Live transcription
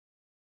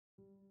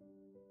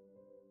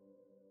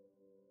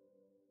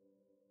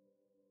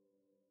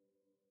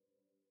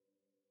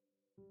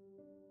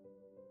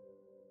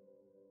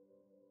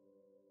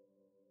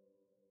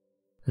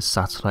the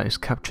satellite has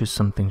captured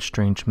something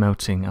strange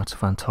melting out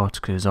of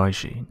Antarctica's ice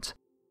sheet.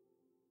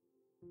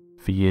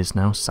 For years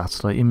now,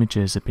 satellite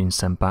images have been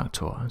sent back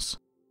to us,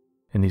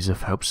 and these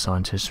have helped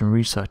scientists and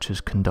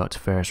researchers conduct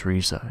various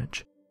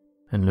research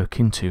and look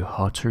into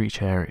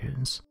hard-to-reach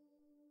areas.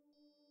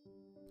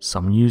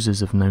 Some users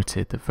have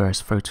noted that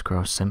various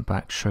photographs sent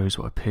back shows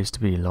what appears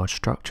to be large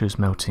structures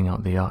melting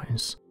out the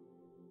ice.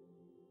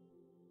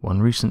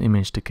 One recent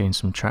image to gain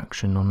some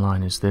traction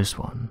online is this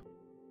one,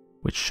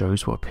 which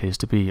shows what appears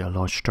to be a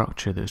large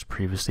structure that was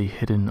previously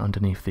hidden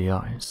underneath the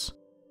ice.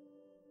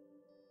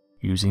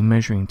 Using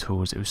measuring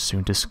tools, it was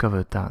soon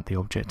discovered that the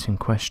object in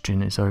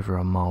question is over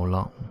a mile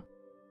long,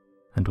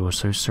 and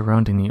also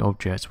surrounding the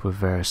object were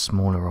various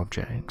smaller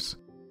objects,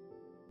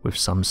 with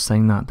some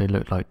saying that they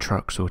looked like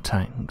trucks or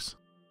tanks.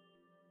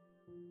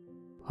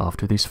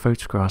 After these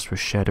photographs were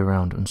shared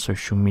around on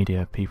social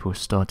media, people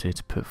started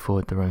to put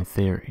forward their own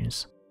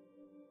theories.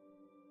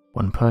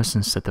 One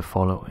person said the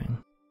following: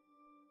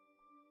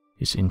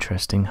 "It's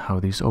interesting how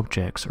these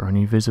objects are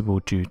only visible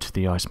due to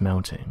the ice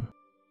melting,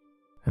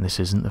 and this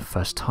isn't the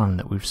first time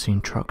that we've seen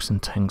trucks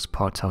and tanks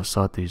parked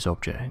outside these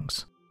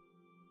objects.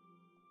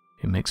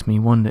 It makes me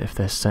wonder if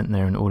they're sent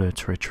there in order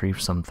to retrieve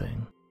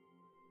something.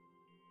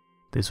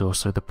 There's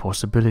also the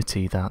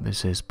possibility that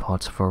this is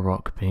part of a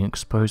rock being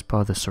exposed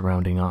by the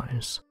surrounding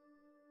ice,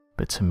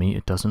 but to me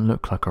it doesn't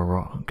look like a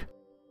rock."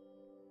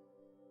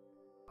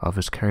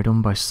 Others carried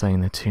on by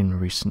saying that in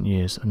recent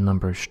years a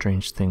number of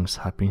strange things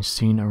had been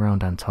seen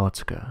around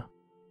Antarctica,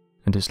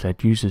 and it's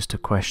led users to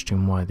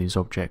question why these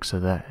objects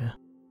are there.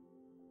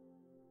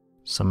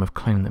 Some have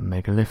claimed that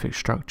megalithic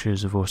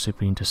structures have also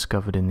been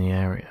discovered in the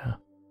area,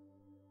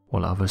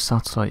 while other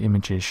satellite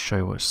images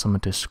show what some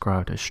have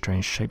described as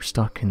strange shapes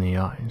stuck in the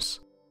ice.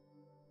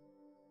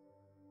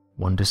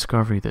 One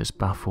discovery that has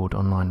baffled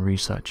online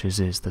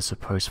researchers is the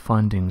supposed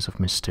findings of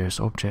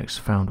mysterious objects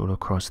found all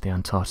across the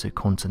Antarctic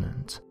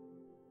continent.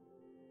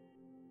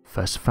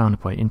 First found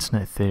by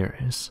internet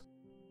theorists,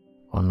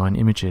 online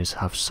images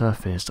have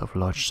surfaced of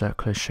large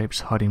circular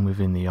shapes hiding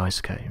within the ice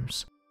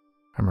caves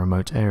and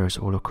remote areas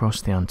all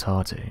across the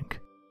Antarctic.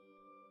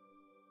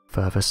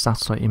 Further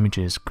satellite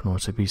images can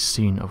also be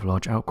seen of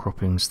large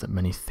outcroppings that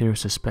many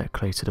theorists have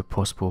speculated are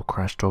possible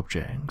crashed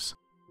objects,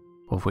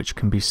 of which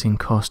can be seen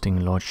casting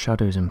large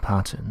shadows and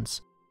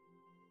patterns.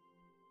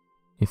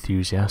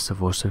 Enthusiasts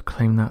have also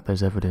claimed that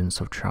there's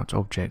evidence of trapped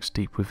objects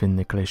deep within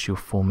the glacial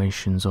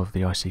formations of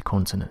the icy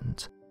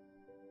continent,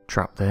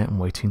 trapped there and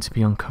waiting to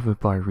be uncovered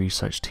by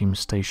research teams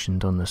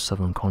stationed on the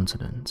southern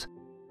continent.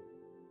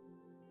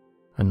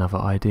 Another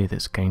idea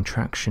that's gained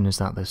traction is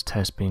that there's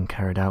tests being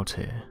carried out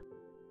here,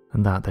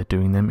 and that they're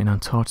doing them in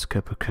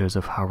Antarctica because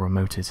of how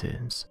remote it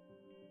is,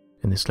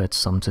 and this led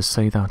some to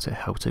say that it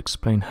helped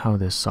explain how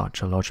there's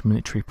such a large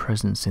military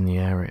presence in the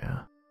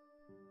area.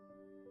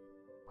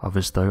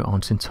 Others though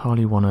aren't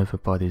entirely won over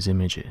by these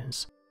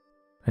images,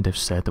 and have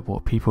said that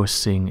what people are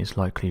seeing is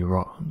likely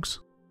rocks,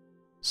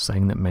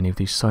 saying that many of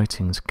these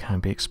sightings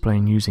can be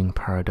explained using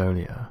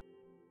pareidolia.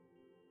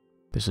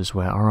 This is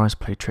where our eyes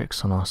play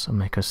tricks on us and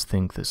make us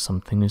think that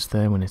something is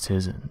there when it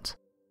isn't.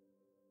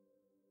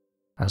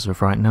 As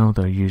of right now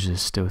though, users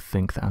still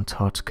think that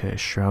Antarctica is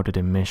shrouded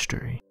in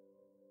mystery,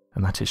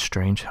 and that it's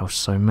strange how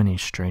so many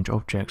strange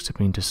objects have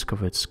been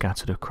discovered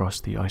scattered across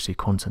the icy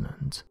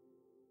continent.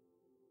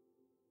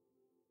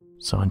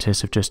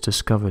 Scientists have just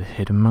discovered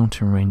hidden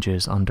mountain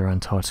ranges under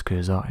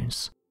Antarctica's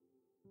ice.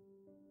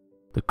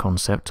 The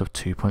concept of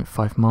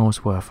 2.5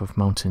 miles worth of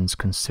mountains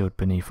concealed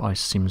beneath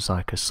ice seems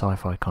like a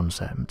sci-fi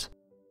concept,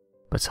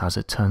 but as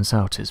it turns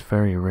out it's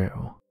very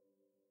real.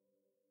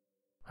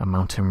 A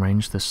mountain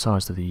range the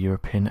size of the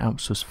European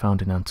Alps was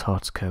found in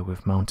Antarctica,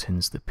 with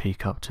mountains that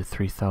peak up to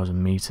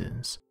 3,000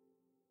 meters.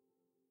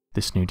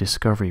 This new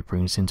discovery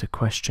brings into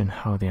question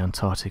how the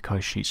Antarctic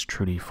ice sheets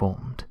truly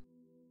formed.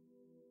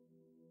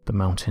 The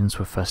mountains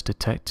were first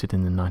detected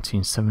in the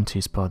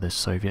 1970s by the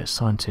Soviet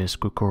scientist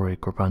Grigory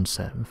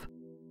Grabantsev,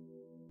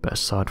 but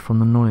aside from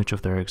the knowledge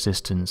of their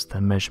existence,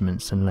 their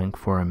measurements and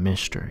length were a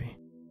mystery.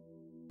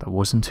 That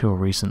was until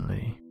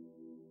recently.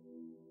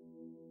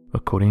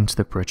 According to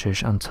the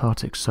British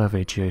Antarctic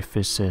Survey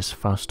geophysicist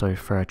Fausto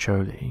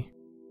Ferraccioli,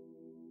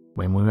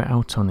 when we were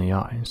out on the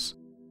ice,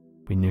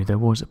 we knew there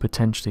was a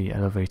potentially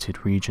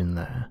elevated region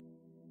there,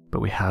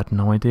 but we had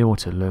no idea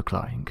what it looked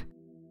like.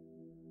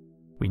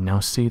 We now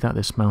see that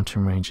this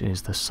mountain range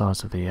is the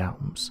size of the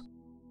Alps,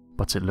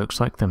 but it looks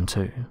like them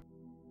too.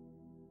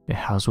 It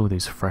has all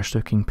these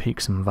fresh-looking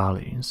peaks and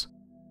valleys.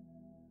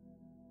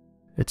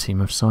 A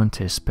team of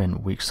scientists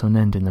spent weeks on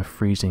end in the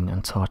freezing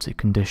Antarctic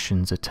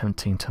conditions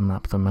attempting to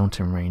map the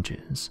mountain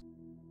ranges.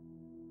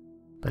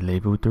 They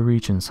labelled the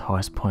region's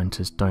highest point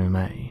as Dome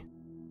A,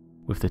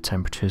 with the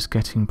temperatures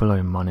getting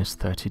below minus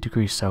 30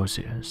 degrees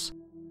Celsius,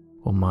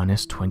 or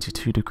minus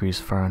 22 degrees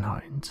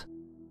Fahrenheit.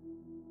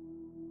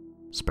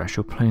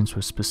 Special planes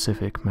with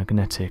specific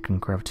magnetic and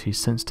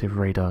gravity-sensitive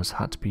radars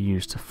had to be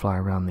used to fly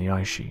around the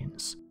ice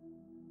sheets,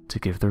 to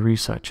give the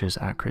researchers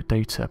accurate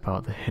data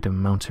about the hidden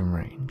mountain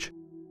range,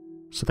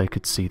 so they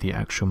could see the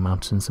actual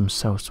mountains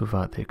themselves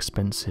without the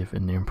expensive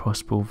and near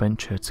impossible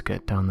venture to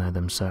get down there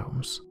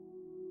themselves.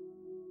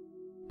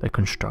 They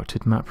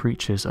constructed map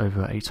reaches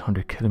over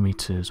 800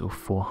 kilometers or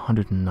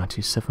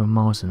 497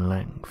 miles in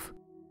length,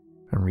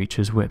 and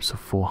reaches widths of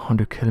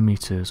 400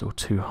 kilometers or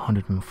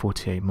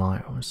 248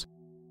 miles.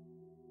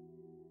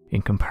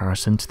 In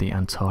comparison to the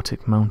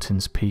Antarctic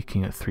mountains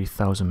peaking at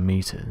 3,000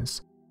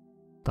 meters,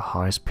 the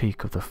highest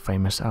peak of the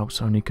famous Alps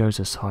only goes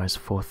as high as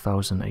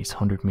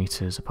 4,800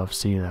 meters above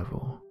sea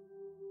level.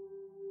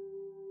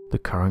 The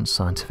current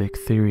scientific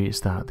theory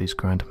is that these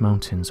grand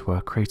mountains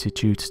were created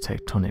due to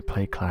tectonic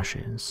plate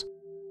clashes.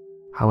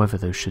 However,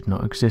 those should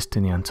not exist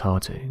in the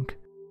Antarctic.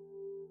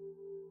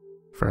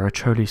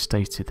 Vericoli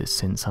stated that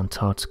since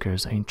Antarctica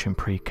is ancient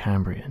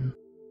pre-Cambrian,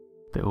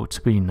 there ought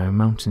to be no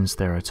mountains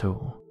there at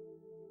all.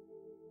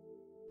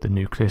 The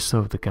nucleus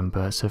of the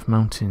Gamburtsev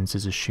Mountains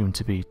is assumed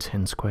to be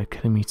 10 square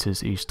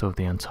kilometers east of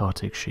the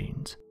Antarctic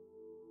sheet,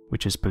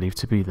 which is believed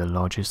to be the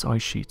largest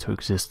ice sheet to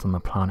exist on the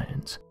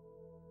planet.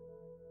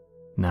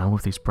 Now,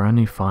 with these brand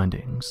new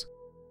findings,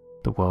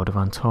 the world of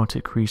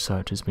Antarctic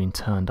research has been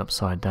turned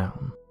upside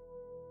down.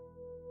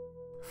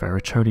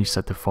 Vericoli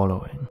said the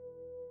following: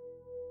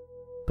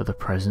 "But the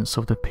presence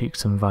of the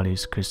peaks and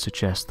valleys could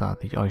suggest that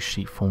the ice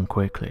sheet formed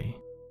quickly.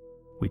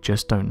 We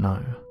just don't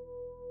know.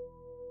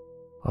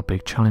 Our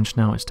big challenge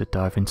now is to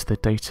dive into the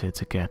data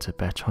to get a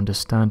better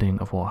understanding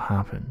of what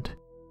happened.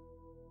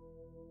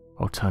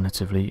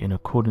 Alternatively, in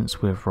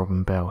accordance with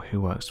Robin Bell,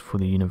 who works for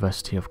the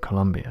University of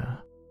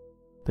Columbia,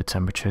 the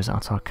temperatures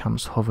at our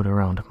camps hovered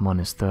around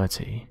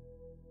 -30,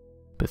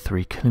 but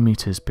 3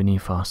 kilometers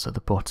beneath us at the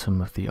bottom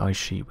of the ice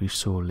sheet we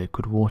saw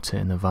liquid water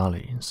in the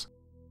valleys.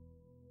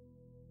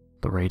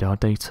 The radar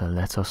data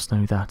let us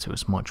know that it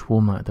was much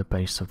warmer at the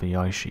base of the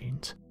ice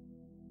sheet."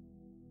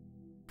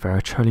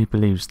 Vericoli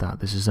believes that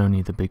this is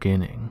only the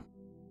beginning,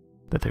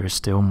 that there is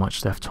still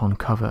much left to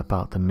uncover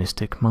about the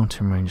mystic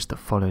mountain range that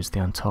follows the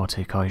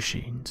Antarctic ice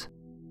sheet.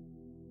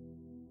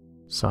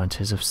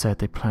 Scientists have said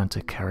they plan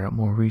to carry out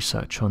more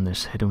research on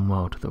this hidden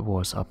world that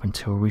was up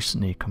until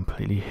recently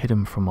completely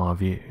hidden from our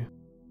view.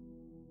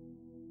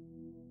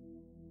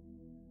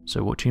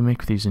 So what do you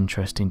make of these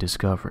interesting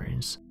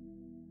discoveries?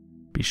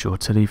 Be sure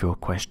to leave your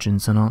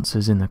questions and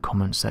answers in the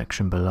comment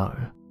section below,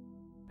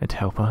 and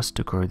help us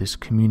to grow this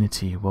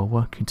community while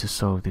working to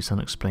solve these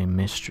unexplained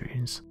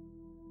mysteries.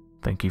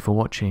 Thank you for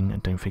watching,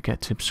 and don't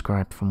forget to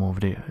subscribe for more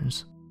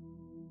videos.